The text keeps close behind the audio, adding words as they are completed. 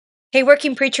Hey,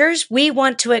 working preachers, we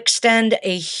want to extend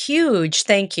a huge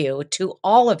thank you to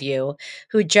all of you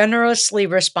who generously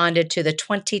responded to the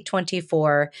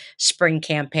 2024 spring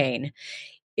campaign.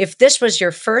 If this was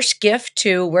your first gift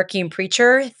to Working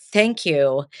Preacher, thank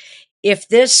you. If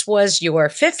this was your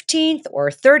 15th or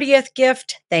 30th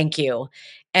gift, thank you.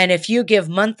 And if you give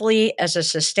monthly as a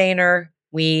sustainer,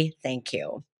 we thank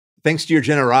you. Thanks to your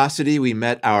generosity, we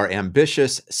met our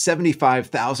ambitious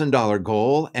 $75,000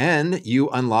 goal, and you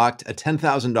unlocked a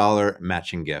 $10,000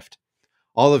 matching gift.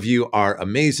 All of you are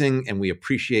amazing, and we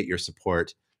appreciate your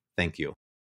support. Thank you.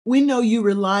 We know you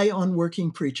rely on Working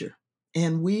Preacher,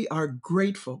 and we are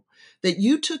grateful that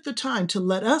you took the time to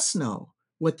let us know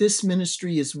what this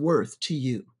ministry is worth to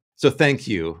you. So thank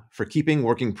you for keeping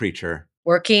Working Preacher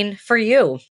working for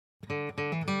you.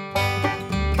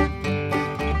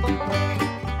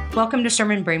 Welcome to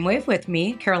Sermon Brainwave with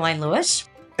me, Karoline Lewis.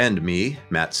 And me,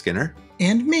 Matt Skinner.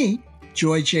 And me,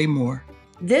 Joy J. Moore.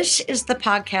 This is the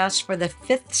podcast for the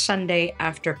fifth Sunday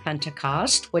after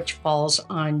Pentecost, which falls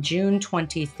on June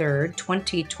 23rd,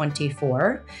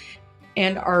 2024.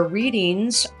 And our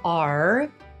readings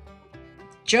are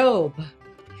Job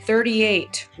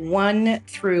 38, 1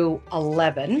 through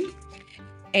 11.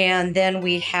 And then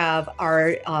we have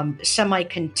our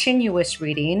semi-continuous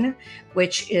reading,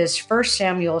 which is 1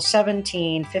 Samuel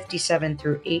 17, 57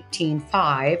 through 18,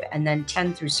 5, and then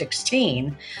 10 through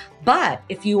 16. But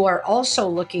if you are also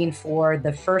looking for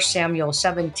the 1 Samuel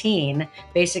 17,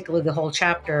 basically the whole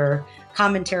chapter,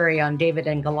 commentary on David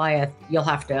and Goliath, you'll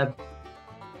have to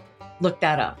look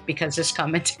that up because this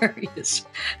commentary is,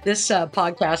 this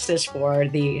podcast is for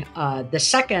the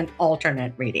second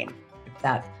alternate reading.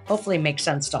 That hopefully makes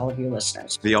sense to all of you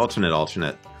listeners. The alternate.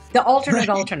 The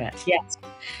alternate, yes.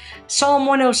 Psalm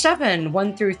 107,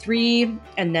 1 through 3,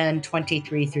 and then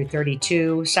 23 through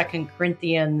 32, 2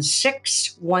 Corinthians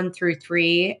 6, 1 through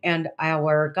 3, and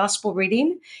our gospel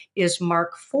reading is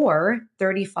Mark 4,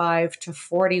 35 to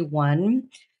 41,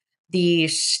 the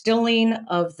stilling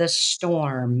of the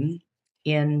storm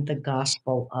in the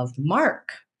Gospel of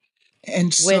Mark.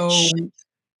 And so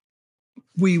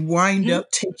we wind up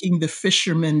taking the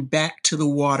fishermen back to the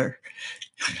water.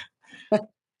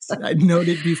 I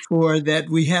noted before that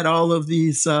we had all of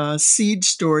these seed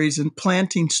stories and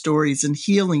planting stories and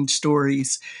healing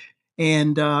stories.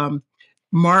 And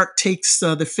Mark takes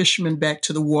the fishermen back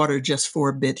to the water just for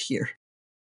a bit here.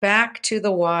 Back to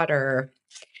the water.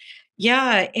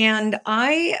 Yeah, and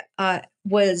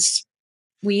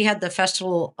we had the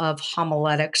Festival of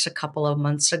Homiletics a couple of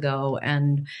months ago,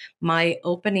 and my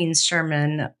opening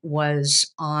sermon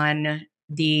was on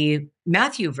the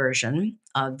Matthew version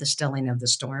of the Stilling of the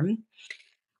Storm,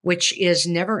 which is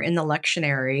never in the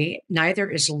lectionary. Neither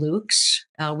is Luke's.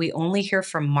 We only hear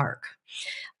from Mark.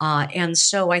 And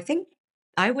so I think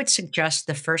I would suggest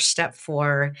the first step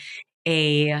for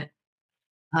a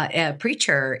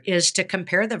preacher is to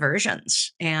compare the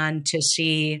versions and to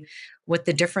see what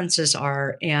the differences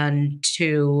are and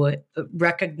to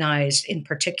recognize in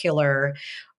particular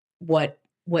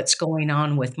what's going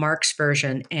on with Mark's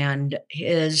version and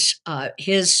his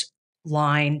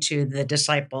line to the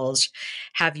disciples,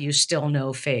 have you still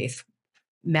no faith?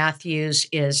 Matthew's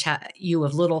is you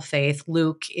have little faith.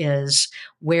 Luke is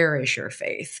where is your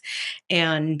faith?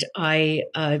 And I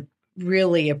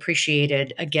really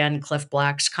appreciated, again, Cliff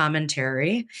Black's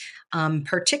commentary,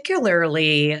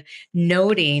 particularly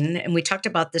noting, and we talked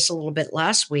about this a little bit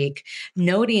last week,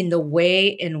 noting the way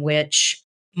in which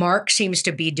Mark seems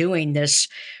to be doing this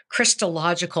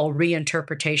Christological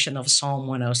reinterpretation of Psalm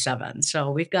 107. So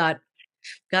we've got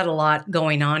a lot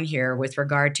going on here with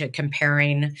regard to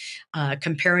comparing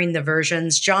the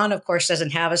versions. John, of course,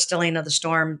 doesn't have a stilling of the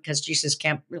storm because Jesus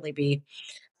can't really be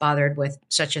bothered with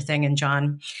such a thing in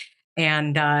John.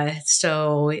 And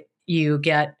so you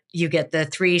get the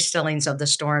three stillings of the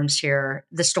storms here,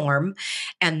 the storm,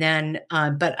 and then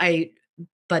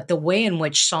but the way in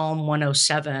which Psalm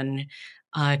 107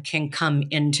 can come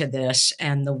into this,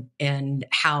 and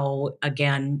how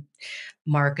again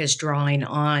Mark is drawing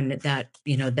on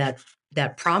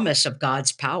that promise of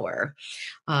God's power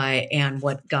and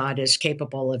what God is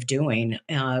capable of doing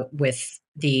with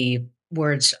the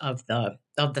words of the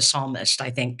psalmist, I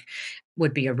think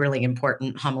would be a really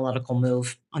important homiletical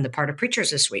move on the part of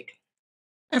preachers this week.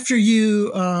 After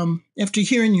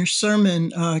hearing your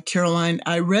sermon, Karoline,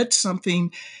 I read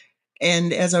something,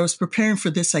 and as I was preparing for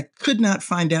this, I could not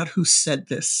find out who said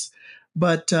this,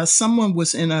 but someone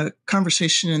was in a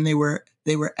conversation and they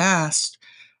were asked,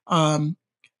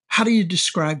 how do you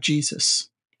describe Jesus?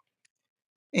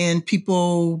 And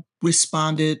people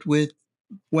responded with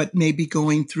what may be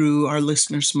going through our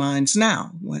listeners' minds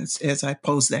now as I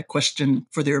pose that question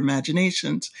for their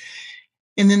imaginations.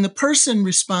 And then the person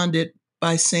responded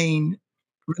by saying,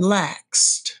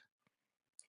 relaxed.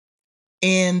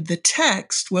 And the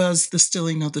text was the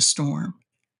stilling of the storm.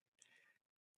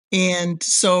 And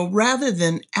so rather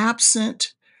than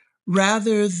absent,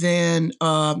 rather than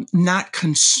not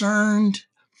concerned,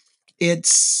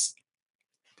 it's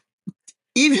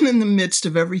even in the midst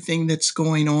of everything that's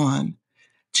going on,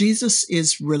 Jesus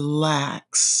is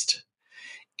relaxed.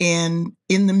 And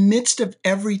in the midst of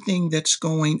everything that's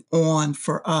going on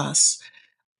for us,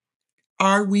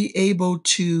 are we able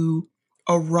to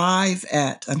arrive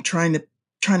at, I'm trying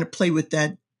to play with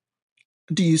that,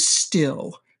 do you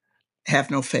still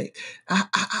have no faith?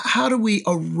 How do we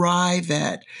arrive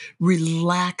at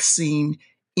relaxing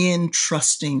in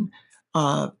trusting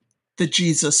the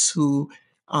Jesus who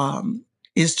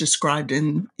is described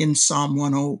in Psalm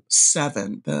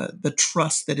 107, the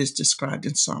trust that is described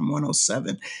in Psalm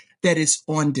 107, that is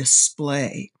on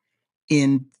display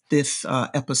in this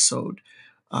episode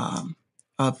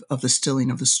of the stilling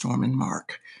of the storm in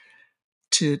Mark,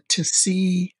 to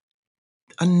see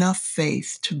enough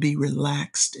faith to be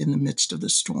relaxed in the midst of the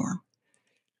storm.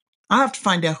 I have to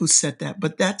find out who said that,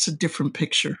 but that's a different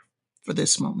picture for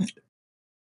this moment.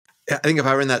 I think if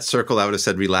I were in that circle, I would have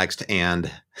said relaxed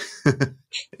and.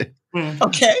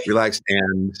 Okay. Relaxed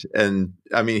and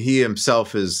I mean, he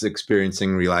himself is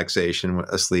experiencing relaxation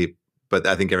asleep, but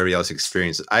I think everybody else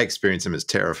I experience him as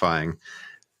terrifying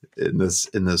in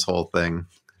this whole thing.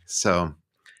 So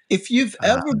if you've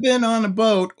ever been on a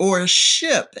boat or a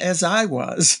ship, as I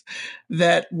was,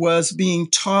 that was being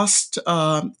tossed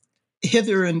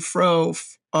hither and fro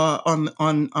on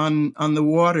the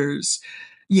waters,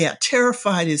 yeah,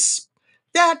 terrified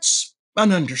that's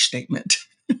an understatement.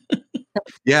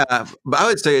 Yeah, but I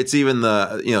would say it's even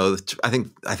I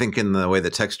think in the way the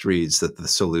text reads that the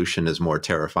solution is more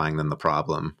terrifying than the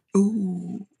problem.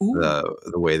 Ooh.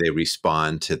 The way they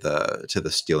respond to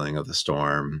the stealing of the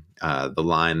storm. The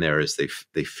line there is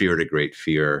they feared a great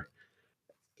fear.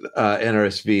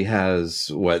 NRSV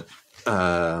has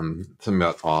something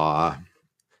about awe.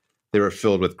 They were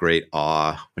filled with great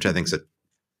awe, which I think is a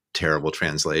terrible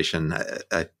translation.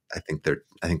 I think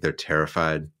they're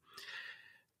terrified.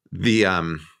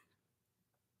 Karoline,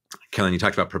 you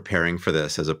talked about preparing for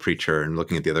this as a preacher and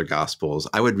looking at the other Gospels.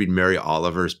 I would read Mary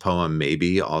Oliver's poem,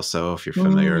 Maybe, also, if you're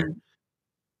familiar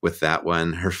with that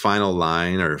one. Her final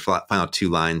line or final two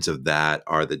lines of that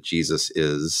are that Jesus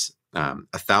is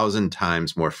 1,000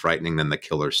 times more frightening than the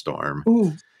killer storm.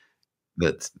 Ooh.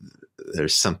 That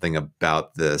there's something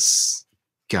about this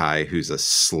guy who's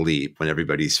asleep when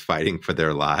everybody's fighting for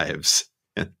their lives.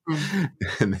 And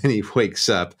then he wakes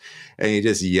up and he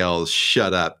just yells,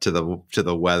 "Shut up" to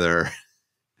the weather.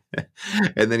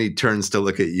 And then he turns to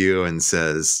look at you and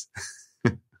says,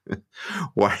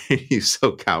 "Why are you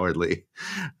so cowardly?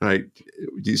 Right?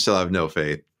 You still have no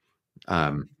faith."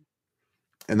 And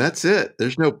that's it.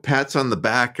 There's no pats on the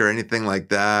back or anything like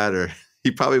that. Or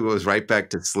he probably was right back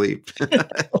to sleep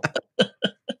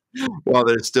while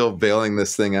they're still bailing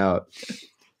this thing out.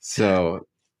 So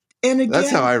and again, that's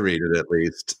how I read it, at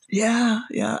least. Yeah.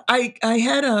 I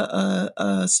had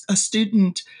a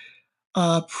student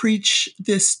preach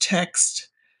this text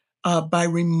by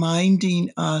reminding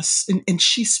us, and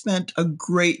she spent a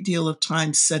great deal of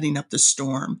time setting up the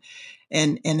storm,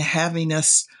 and having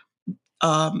us,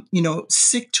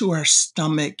 sick to our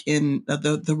stomach in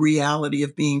the reality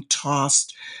of being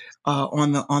tossed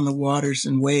on the waters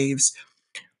and waves.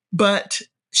 But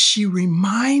she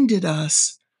reminded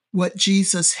us what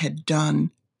Jesus had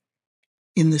done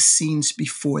in the scenes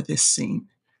before this scene.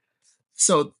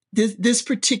 So this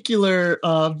particular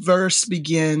verse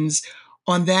begins,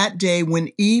 "On that day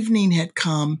when evening had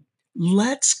come,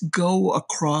 let's go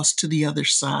across to the other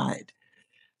side."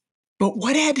 But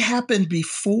what had happened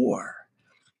before?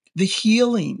 The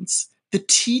healings, the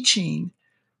teaching,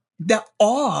 the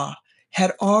awe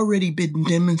had already been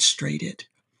demonstrated.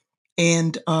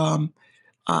 And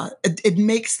it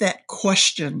makes that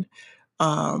question,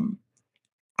 what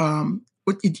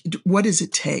does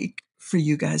it take for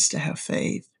you guys to have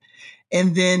faith?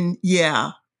 And then,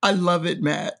 yeah, I love it,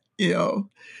 Matt,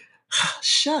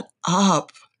 shut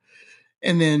up.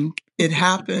 And then it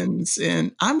happens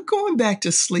and I'm going back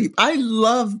to sleep. I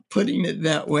love putting it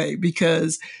that way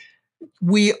because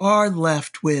we are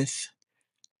left with,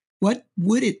 what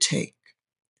would it take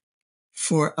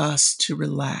for us to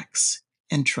relax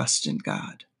and trust in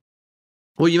God?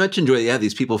 Well, you mentioned,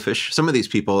 these people fish. Some of these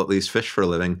people at least fish for a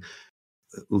living.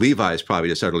 Levi is probably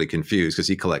just utterly confused because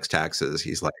he collects taxes.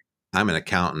 He's like, I'm an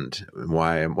accountant.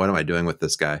 What am I doing with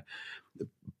this guy?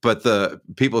 But the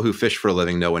people who fish for a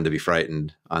living know when to be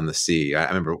frightened on the sea. I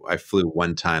remember I flew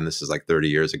one time, this is like 30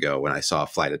 years ago, when I saw a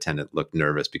flight attendant look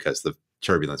nervous because the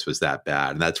turbulence was that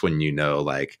bad. And that's when you know,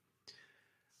 like,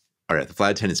 all right, the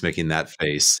flight attendant's making that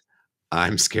face.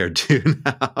 I'm scared too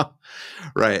now.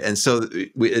 Right. And so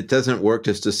it doesn't work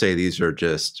just to say these are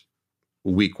just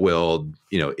weak-willed,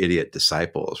 idiot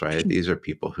disciples, right? These are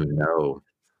people who know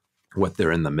what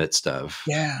they're in the midst of.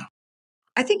 Yeah.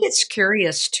 I think it's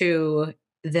curious too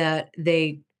that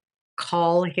they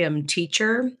call him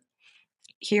teacher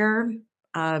here.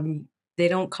 They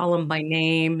don't call him by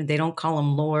name. They don't call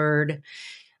him Lord.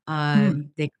 They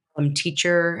call him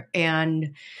teacher.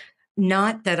 And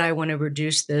not that I want to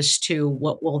reduce this to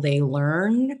what will they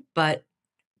learn, but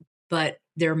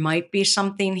there might be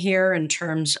something here in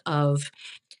terms of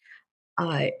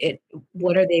it.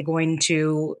 What are they going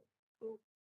to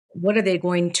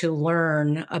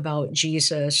learn about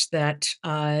Jesus that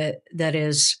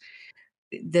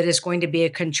is going to be a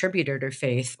contributor to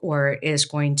faith, or is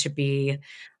going to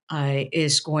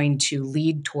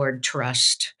lead toward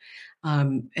trust,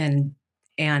 and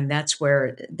that's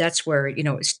where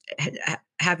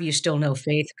have you still no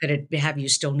faith? Could it have you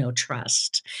still no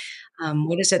trust?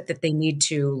 What is it that they need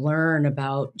to learn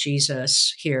about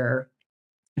Jesus here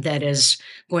that is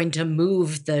going to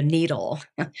move the needle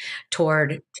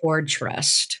toward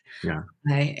trust? Yeah.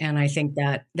 And I think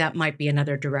that might be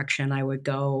another direction I would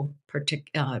go,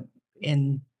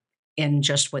 in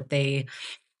just what they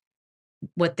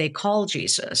call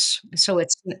Jesus. So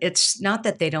it's not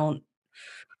that they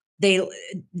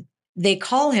they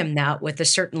call him that with a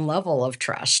certain level of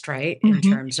trust, right? In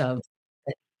Mm-hmm. terms of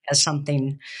as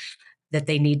something that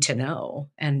they need to know,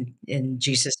 and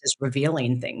Jesus is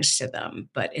revealing things to them.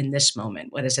 But in this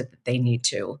moment, what is it that they need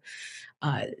to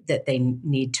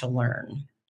learn?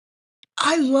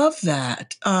 I love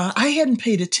that. I hadn't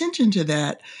paid attention to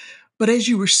that. But as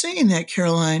you were saying that,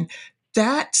 Karoline,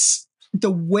 that's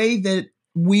the way that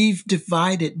we've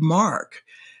divided Mark.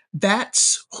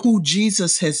 That's who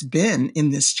Jesus has been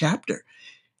in this chapter.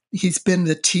 He's been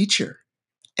the teacher.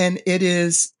 And it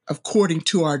is, according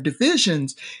to our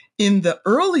divisions, in the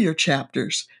earlier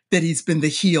chapters that he's been the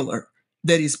healer,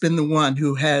 that he's been the one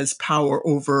who has power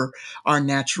over our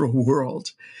natural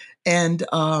world. And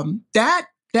that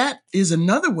is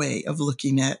another way of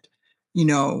looking at,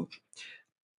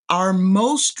 our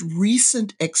most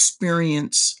recent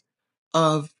experience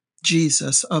of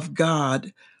Jesus, of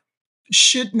God,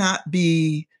 should not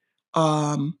be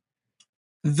the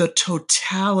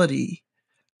totality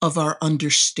of our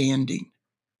understanding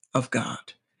of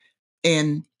God.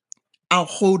 And I'll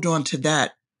hold on to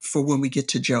that for when we get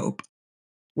to Job.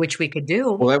 Which we could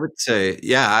do. Well, I would say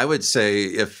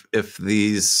if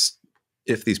these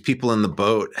people in the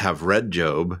boat have read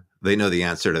Job, they know the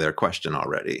answer to their question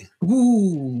already.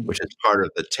 Ooh. Which is part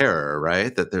of the terror,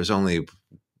 right? That there's only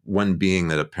one being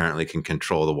that apparently can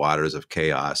control the waters of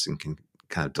chaos and can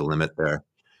kind of delimit there.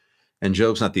 And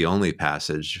Job's not the only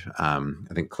passage. I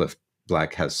think Cliff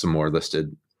Black has some more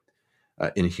listed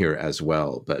in here as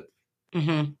well. But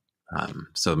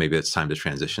so maybe it's time to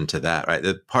transition to that, right?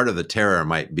 Part of the terror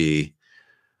might be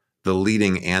the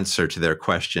leading answer to their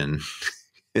question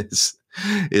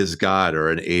is God, or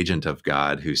an agent of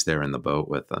God who's there in the boat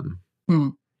with them.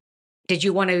 Did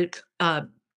you want to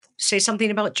say something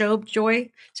about Job, Joy,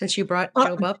 since you brought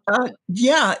Job up?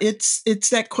 Yeah, it's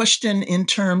that question in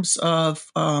terms of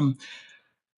what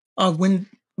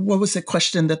was the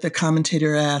question that the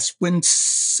commentator asked? When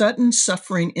sudden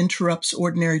suffering interrupts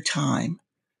ordinary time,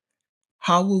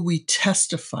 how will we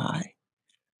testify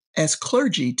as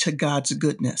clergy to God's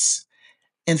goodness?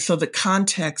 And so the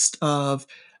context of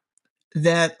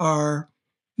that, our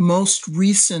most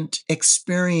recent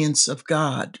experience of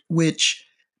God, which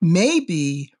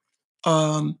maybe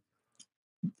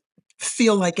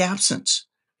feel like absence,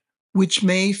 which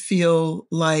may feel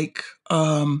like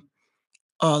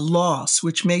loss,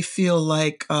 which may feel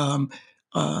like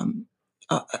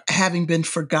having been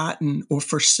forgotten or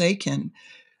forsaken,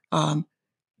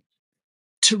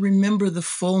 to remember the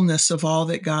fullness of all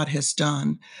that God has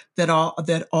done, that all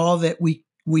that we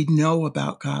know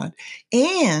about God.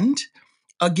 And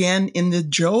again, in the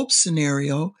Job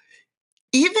scenario,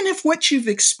 even if what you've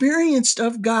experienced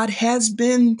of God has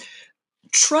been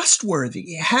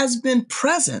trustworthy, has been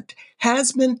present,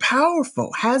 has been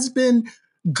powerful, has been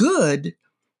good,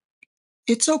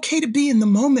 it's okay to be in the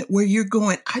moment where you're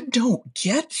going, I don't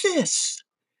get this.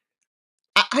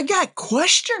 I got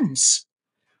questions.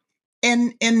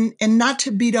 And not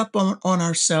to beat up on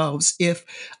ourselves if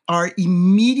our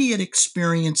immediate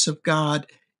experience of God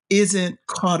isn't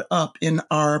caught up in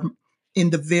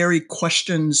the very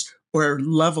questions or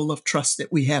level of trust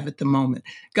that we have at the moment.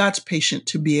 God's patient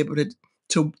to be able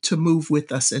to move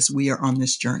with us as we are on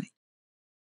this journey.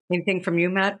 Anything from you,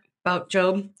 Matt, about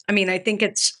Job? I mean, I think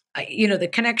it's, the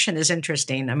connection is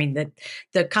interesting. I mean,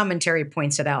 the commentary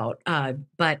points it out,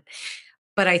 but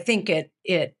I think it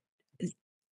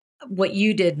what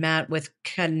you did, Matt, with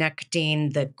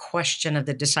connecting the question of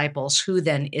the disciples, who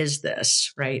then is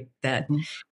this, right? Mhm.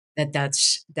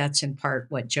 That's in part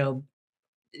what Job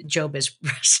is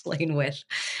wrestling with.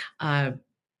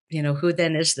 Who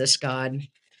then is this God?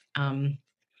 Um,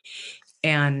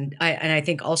 and I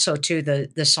think also too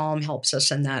the psalm helps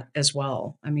us in that as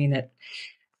well. I mean, it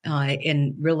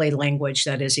in really language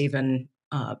that is even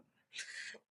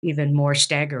more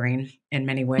staggering in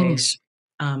many Mm. ways,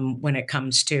 when it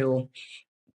comes to,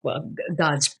 well,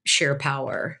 God's sheer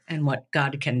power and what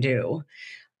God can do.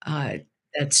 Uh,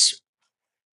 that's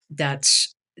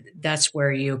that's that's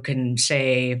where you can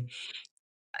say,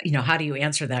 how do you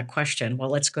answer that question? Well,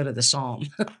 let's go to the psalm,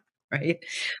 right?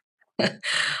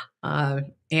 uh,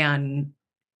 and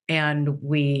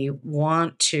we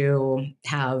want to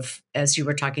have, as you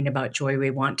were talking about, Joy,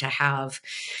 we want to have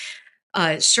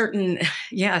certain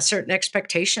certain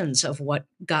expectations of what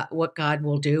God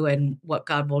will do, and what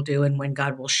God will do, and when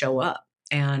God will show up.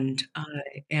 And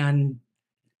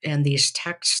these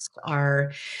texts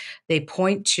are, they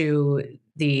point to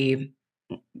the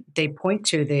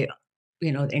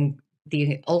in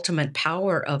the ultimate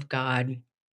power of God,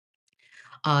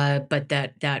 but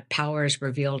that power is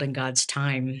revealed in God's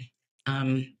time,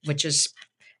 which is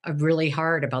really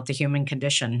hard about the human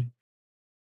condition.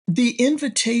 The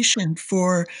invitation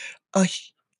for a,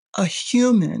 a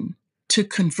human to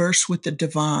converse with the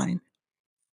divine,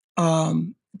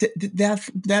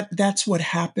 that's what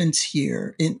happens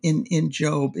here in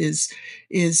Job is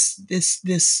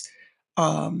this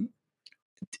um,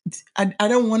 I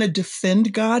don't want to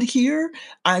defend God here.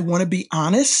 I want to be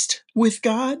honest with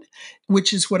God,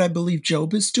 which is what I believe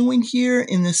Job is doing here,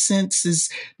 in the sense is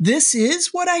this is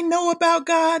what I know about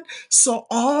God. So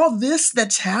all this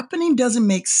that's happening doesn't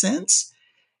make sense.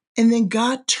 And then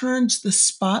God turns the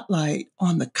spotlight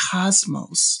on the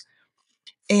cosmos.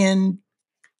 And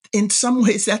in some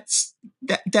ways that's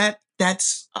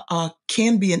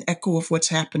can be an echo of what's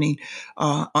happening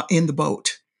in the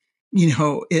boat.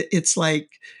 It's like,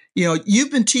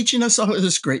 you've been teaching us all of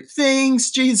these great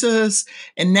things, Jesus,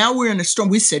 and now we're in a storm.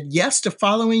 We said yes to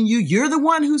following you. You're the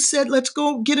one who said, let's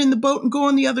go get in the boat and go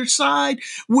on the other side.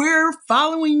 We're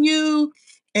following you,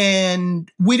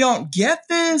 and we don't get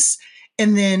this.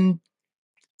 And then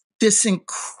this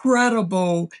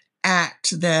incredible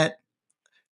act that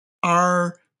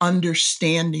our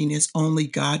understanding is only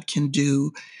God can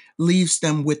do leaves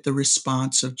them with the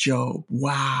response of Job.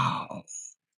 Wow.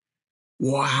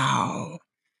 Wow.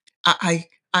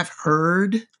 I've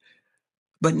heard,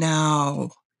 but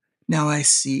now I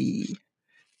see.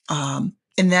 And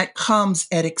that comes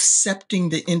at accepting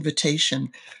the invitation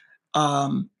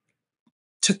um,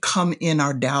 to come in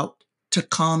our doubt, to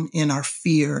come in our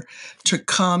fear, to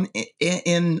come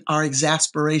in our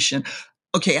exasperation.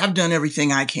 Okay, I've done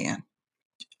everything I can.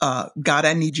 God,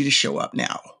 I need you to show up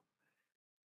now.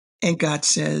 And God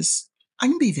says, I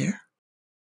can be there.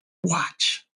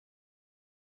 Watch.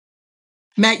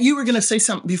 Matt, you were going to say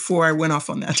something before I went off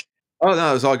on that. Oh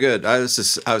no, it was all good. I was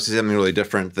just something really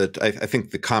different that I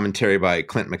think the commentary by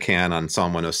Clint McCann on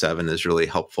Psalm 107 is really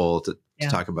helpful to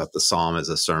talk about the Psalm as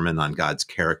a sermon on God's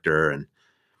character,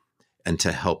 and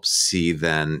to help see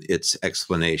then its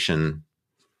explanation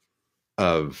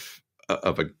of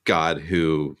a God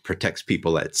who protects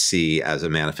people at sea as a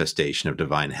manifestation of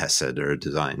divine hesed, or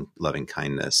divine loving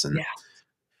kindness.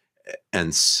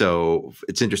 And so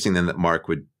it's interesting then that Mark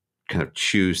would kind of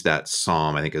choose that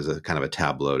psalm, I think, as a kind of a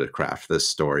tableau to craft this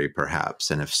story,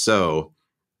 perhaps. And if so,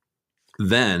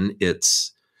 then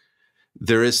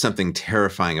there is something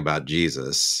terrifying about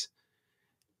Jesus,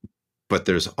 but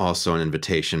there's also an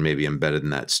invitation maybe embedded in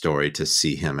that story to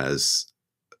see him as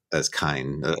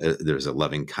kind. There's a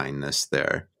loving kindness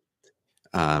there.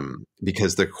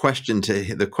 Because the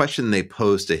question they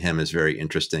pose to him is very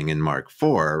interesting in Mark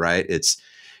 4, right? It's,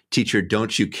 teacher,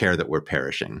 don't you care that we're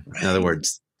perishing? Right. In other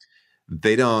words,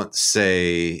 they don't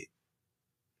say,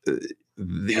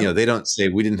 they don't say,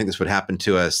 we didn't think this would happen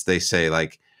to us. They say,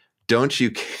 like, don't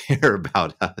you care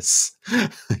about us?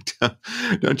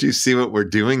 don't you see what we're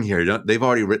doing here? They've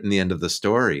already written the end of the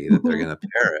story, that they're going to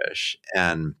perish.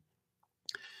 And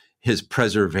his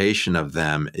preservation of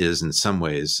them is in some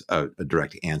ways a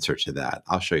direct answer to that.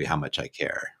 I'll show you how much I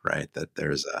care, right? That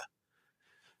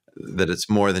that it's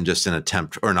more than just an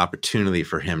attempt or an opportunity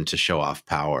for him to show off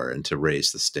power and to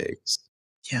raise the stakes.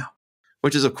 Yeah.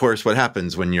 which is, of course, what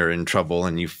happens when you're in trouble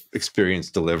and you've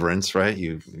experienced deliverance, right?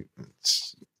 You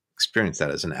experience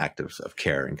that as an act of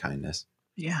care and kindness.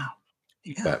 Yeah.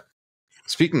 Yeah. But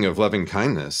speaking of loving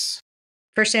kindness,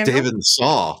 First Samuel? David and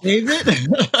Saul. David?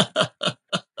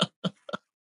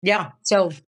 Yeah.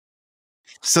 So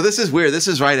this is weird. This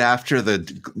is right after the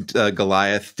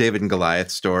David and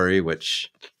Goliath story,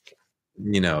 which,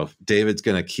 David's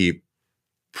going to keep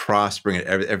prospering at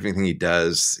everything he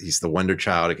does. He's the wonder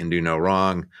child. He can do no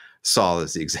wrong. Saul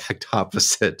is the exact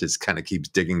opposite. Just kind of keeps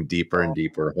digging deeper and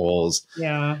deeper holes.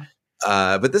 Yeah.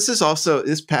 But this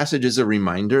passage is a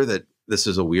reminder that this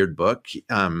is a weird book.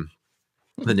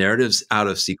 The narrative's out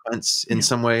of sequence in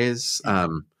some ways.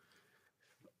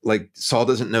 Like Saul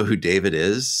doesn't know who David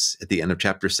is at the end of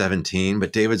chapter 17,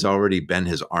 but David's already been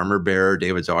his armor bearer.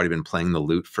 David's already been playing the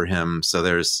lute for him. So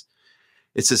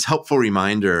it's this helpful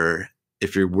reminder,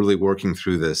 if you're really working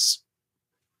through this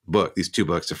book, these two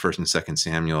books of 1st and 2nd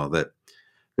Samuel, that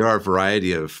there are a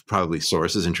variety of probably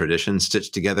sources and traditions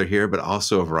stitched together here, but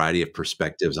also a variety of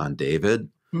perspectives on David,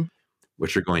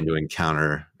 which you're going to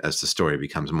encounter as the story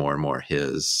becomes more and more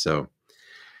his. So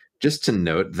just to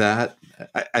note that,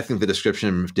 I think the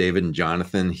description of David and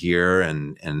Jonathan here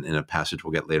and in a passage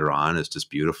we'll get later on is just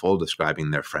beautiful,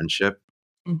 describing their friendship.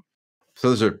 So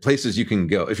those are places you can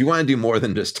go. If you want to do more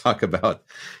than just talk about,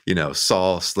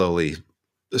 Saul slowly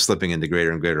slipping into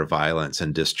greater and greater violence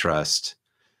and distrust.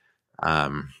 I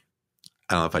don't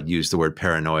know if I'd use the word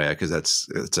paranoia because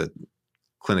it's a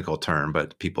clinical term,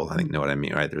 but people I think know what I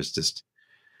mean, right? This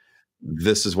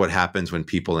is what happens when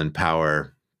people in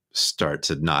power start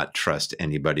to not trust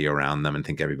anybody around them and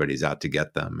think everybody's out to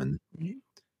get them. And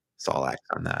Saul acts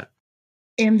on that.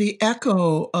 And the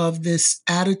echo of this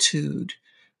attitude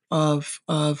of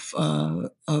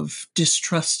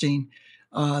distrusting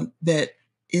that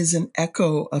is an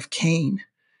echo of Cain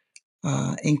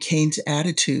and Cain's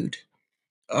attitude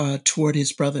toward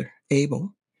his brother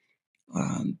Abel.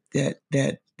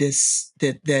 That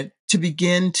to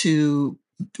begin to,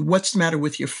 what's the matter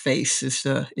with your face is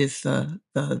the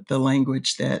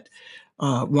language that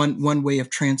one way of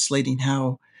translating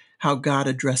how God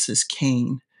addresses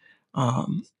Cain.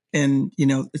 And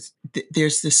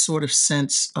there's this sort of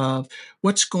sense of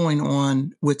what's going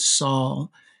on with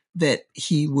Saul, that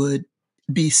he would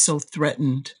be so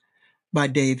threatened by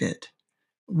David.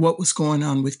 What was going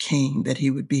on with Cain, that he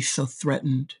would be so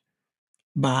threatened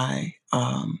by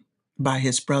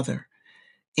his brother.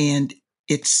 And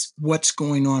it's what's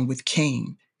going on with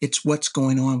Cain. It's what's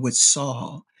going on with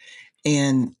Saul.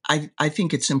 And I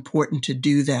think it's important to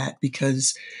do that,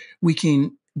 because we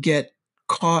can get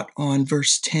caught on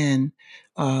verse 10,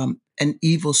 an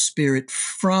evil spirit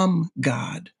from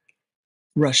God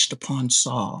rushed upon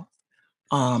Saul.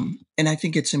 And I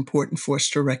think it's important for us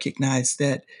to recognize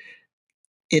that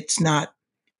it's not,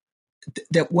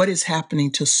 that what is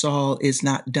happening to Saul is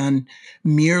not done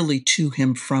merely to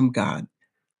him from God,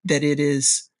 that it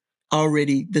is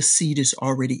already, the seed is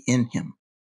already in him.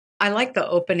 I like the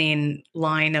opening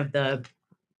line of the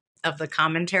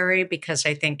commentary, because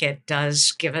I think it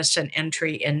does give us an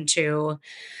entry into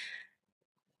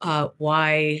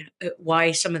why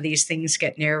some of these things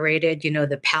get narrated.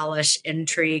 The palace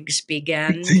intrigues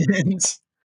begin,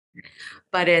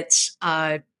 but it's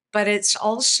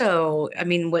also, I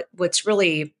mean, what's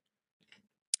really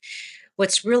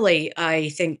I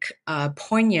think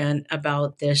poignant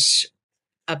about this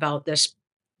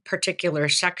particular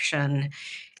section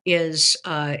is,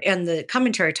 and the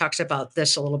commentary talks about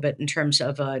this a little bit in terms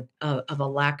of a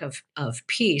lack of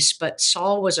peace. But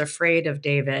Saul was afraid of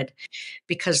David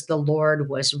because the Lord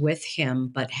was with him,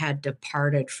 but had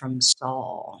departed from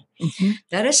Saul. Mm-hmm.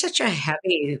 That is such a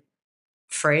heavy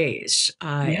phrase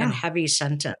and heavy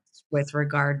sentence with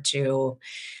regard to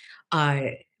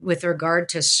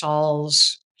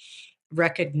Saul's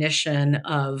recognition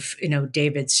of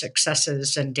David's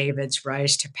successes and David's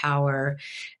rise to power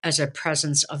as a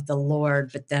presence of the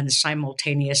Lord, but then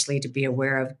simultaneously to be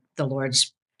aware of the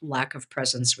Lord's lack of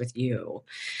presence with you,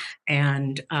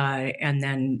 and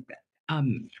then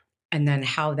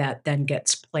how that then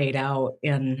gets played out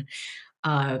in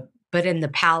but in the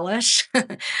palace,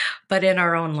 but in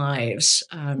our own lives,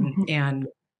 and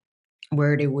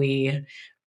where do we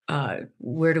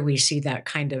see that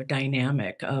kind of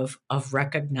dynamic of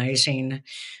recognizing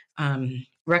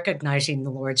the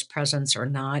Lord's presence or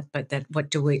not, but that what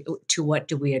do we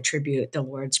attribute the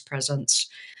Lord's presence?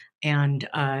 And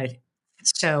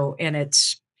so, and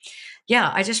it's,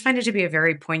 I just find it to be a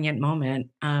very poignant moment,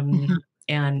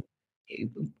 and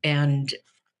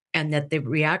that the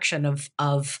reaction of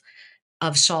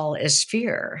Saul is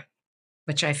fear,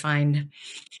 which I find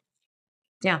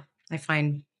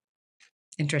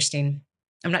Interesting.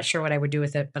 I'm not sure what I would do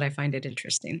with it, but I find it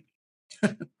interesting.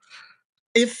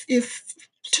 If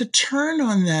to turn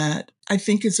on that, I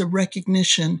think is a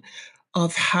recognition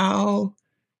of how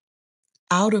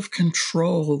out of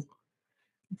control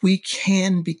we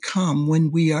can become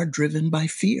when we are driven by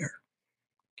fear.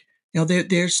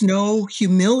 There's no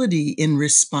humility in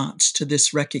response to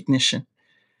this recognition,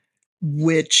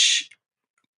 which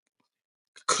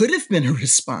could have been a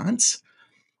response.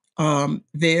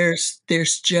 There's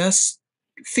just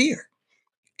fear,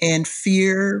 and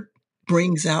fear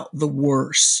brings out the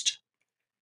worst,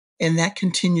 and that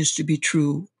continues to be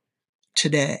true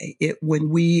today. When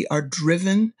we are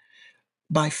driven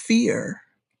by fear,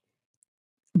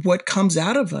 what comes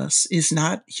out of us is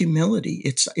not humility;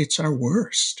 it's our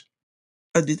worst.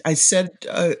 I said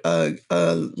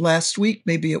last week,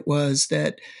 maybe it was,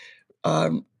 that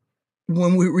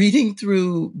when we're reading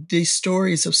through these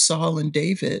stories of Saul and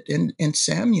David and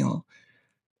Samuel,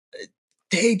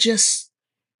 they just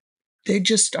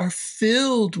are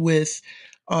filled with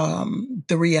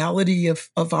the reality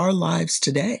of our lives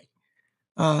today.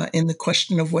 And the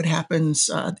question of what happens,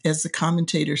 as the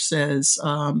commentator says,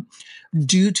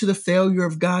 due to the failure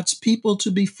of God's people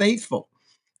to be faithful.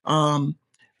 Um,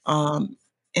 um,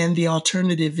 and the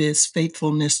alternative is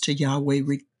faithfulness to Yahweh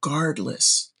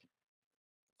regardless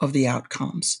of the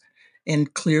outcomes.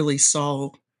 And clearly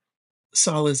Saul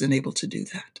isn't able to do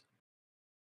that.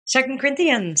 2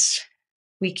 Corinthians.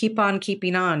 We keep on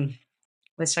keeping on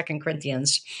with 2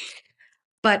 Corinthians.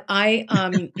 But I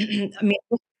mean,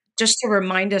 just to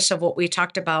remind us of what we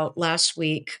talked about last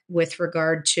week with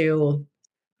regard to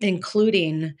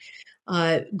including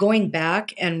going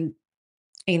back and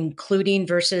including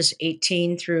verses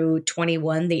 18 through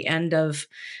 21, the end of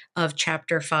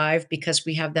chapter 5, because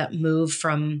we have that move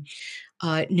from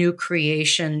new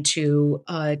creation to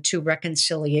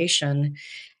reconciliation.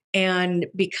 And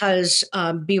because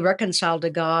be reconciled to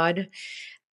God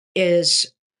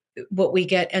is what we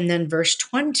get. And then verse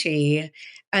 20.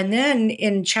 And then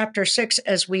in chapter 6,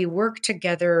 as we work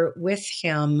together with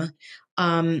him,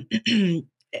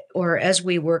 or as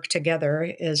we work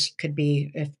together, is could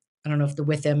be, if I don't know if the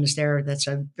with them is there, that's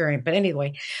a variant. But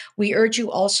anyway, we urge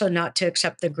you also not to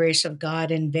accept the grace of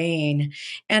God in vain.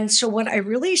 And so what I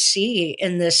really see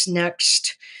in this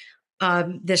next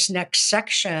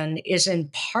section is in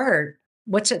part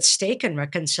what's at stake in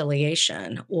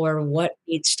reconciliation, or what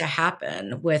needs to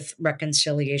happen with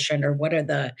reconciliation, or what are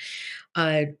the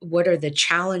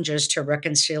challenges to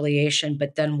reconciliation,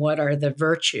 but then what are the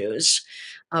virtues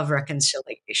of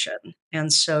reconciliation.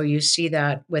 And so you see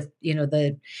that with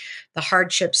the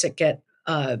hardships that get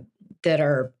that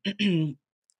are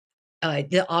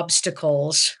the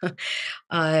obstacles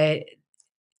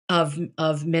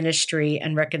of ministry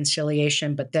and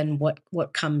reconciliation, but then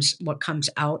what comes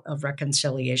out of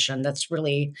reconciliation. That's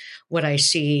really what I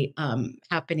see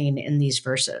happening in these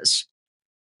verses.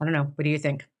 I don't know. What do you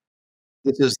think?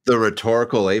 This is the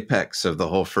rhetorical apex of the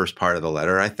whole first part of the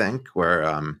letter, I think, where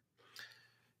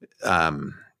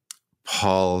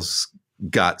Paul's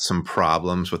got some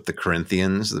problems with the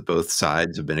Corinthians, that both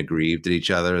sides have been aggrieved at each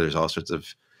other. There's all sorts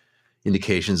of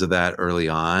indications of that early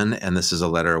on. And this is a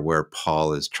letter where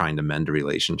Paul is trying to mend a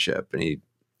relationship, and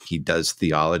he does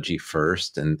theology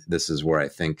first. And this is where I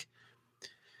think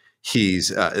he's,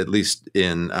 at least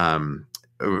in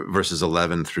verses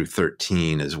 11 through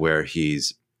 13, is where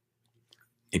he's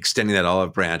extending that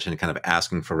olive branch and kind of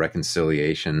asking for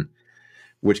reconciliation,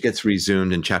 which gets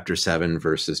resumed in chapter 7,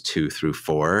 verses 2 through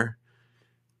 4.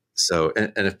 So,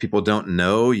 and if people don't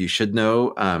know, you should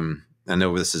know. I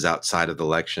know this is outside of the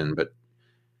lection, but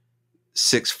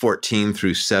 6:14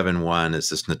 through 7:1 is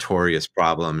this notorious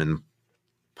problem in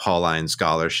Pauline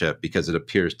scholarship, because it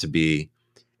appears to be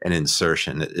an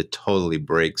insertion. It totally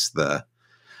breaks the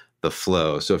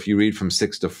flow. So if you read from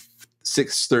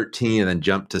 6:13 and then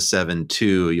jump to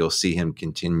 7:2, you'll see him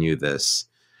continue this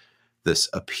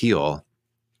appeal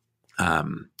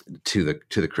to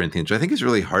the Corinthians, which I think is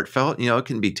really heartfelt. It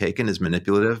can be taken as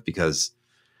manipulative because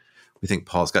we think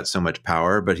Paul's got so much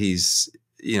power, but he's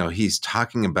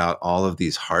talking about all of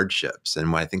these hardships.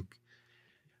 And what I think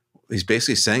he's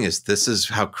basically saying is, this is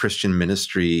how Christian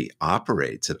ministry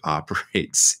operates. It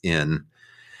operates in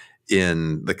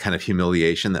the kind of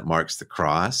humiliation that marks the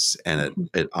cross, and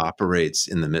it operates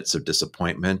in the midst of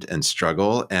disappointment and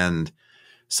struggle. And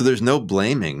so there's no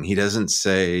blaming. He doesn't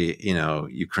say,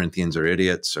 you Corinthians are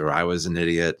idiots, or I was an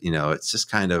idiot. It's just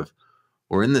kind of,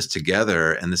 we're in this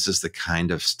together, and this is the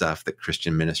kind of stuff that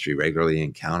Christian ministry regularly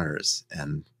encounters.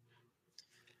 And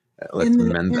let's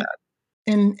amend that.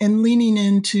 And leaning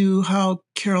into how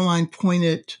Karoline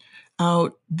pointed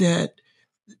out that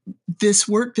this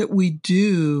work that we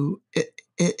do,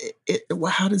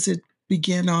 how does it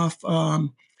begin off?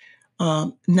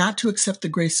 Not to accept the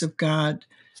grace of God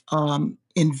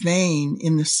in vain,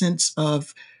 in the sense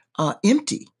of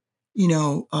empty,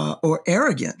 or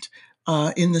arrogant,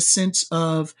 in the sense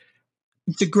of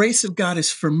the grace of God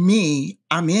is for me,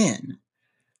 I'm in.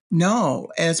 No,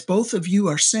 as both of you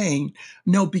are saying,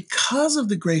 no, because of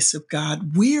the grace of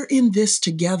God, we're in this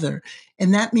together.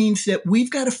 And that means that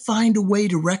we've got to find a way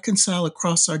to reconcile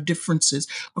across our differences,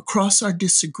 across our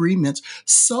disagreements,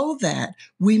 so that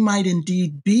we might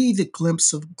indeed be the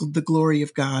glimpse of the glory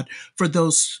of God for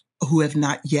those who have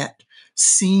not yet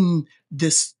seen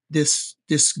this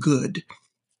good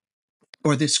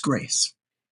or this grace.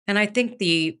 And I think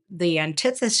the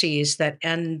antitheses that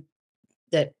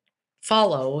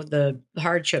follow the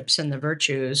hardships and the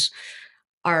virtues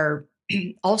are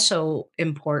also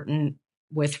important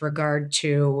with regard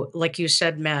to, like you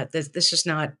said, Matt, that this is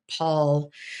not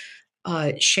Paul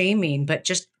shaming, but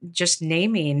just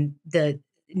naming the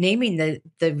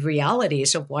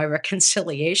realities of why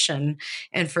reconciliation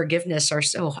and forgiveness are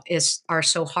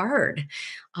so hard,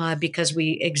 because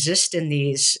we exist in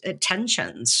these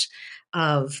tensions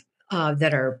of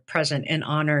that are present in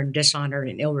honor and dishonor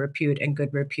and ill repute and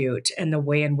good repute, and the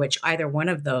way in which either one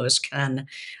of those can,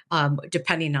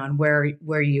 depending on where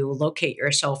you locate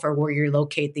yourself or where you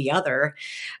locate the other,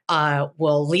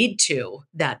 will lead to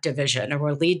that division or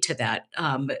will lead to that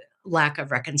lack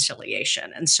of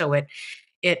reconciliation. And so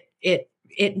it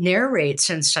narrates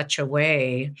in such a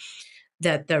way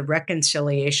that the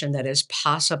reconciliation that is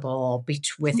possible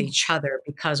with each other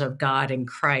because of God and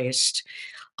Christ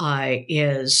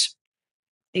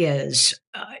is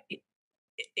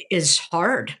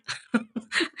hard.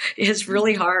 Is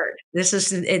really hard. This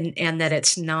is, and that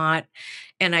it's not.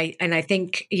 And I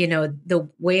think, the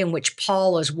way in which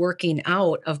Paul is working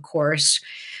out, of course,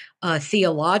 a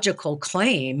theological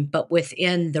claim, but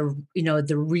within the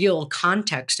real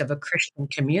context of a Christian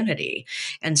community,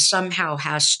 and somehow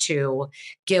has to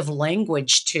give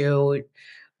language to,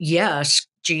 yes,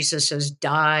 Jesus has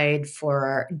died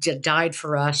for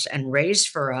us and raised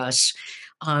for us.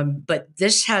 But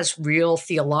this has real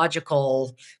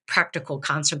theological, practical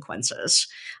consequences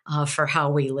for how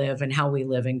we live and how we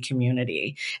live in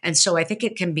community. And so I think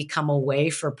it can become a way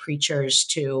for preachers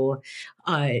to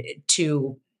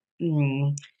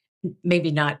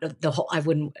maybe not the whole,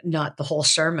 not the whole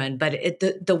sermon, but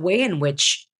the way in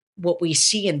which what we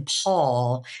see in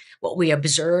Paul, what we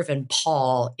observe in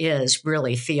Paul is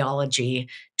really theology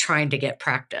trying to get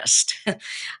practiced.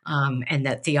 And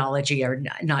that theology are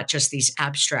not just these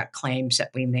abstract claims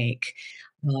that we make,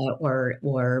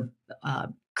 or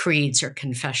creeds or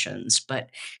confessions, but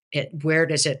where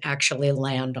does it actually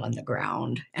land on the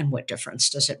ground, and what difference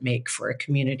does it make for a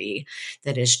community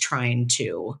that is trying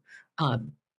to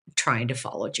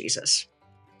follow Jesus?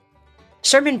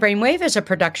 Sermon Brainwave is a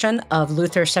production of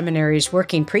Luther Seminary's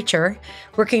Working Preacher.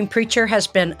 Working Preacher has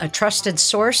been a trusted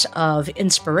source of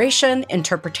inspiration,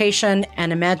 interpretation,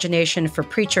 and imagination for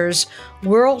preachers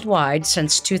worldwide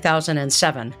since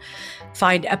 2007.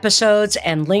 Find episodes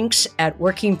and links at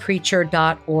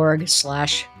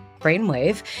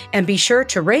workingpreacher.org/brainwave, and be sure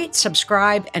to rate,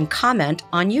 subscribe, and comment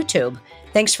on YouTube.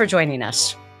 Thanks for joining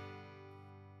us.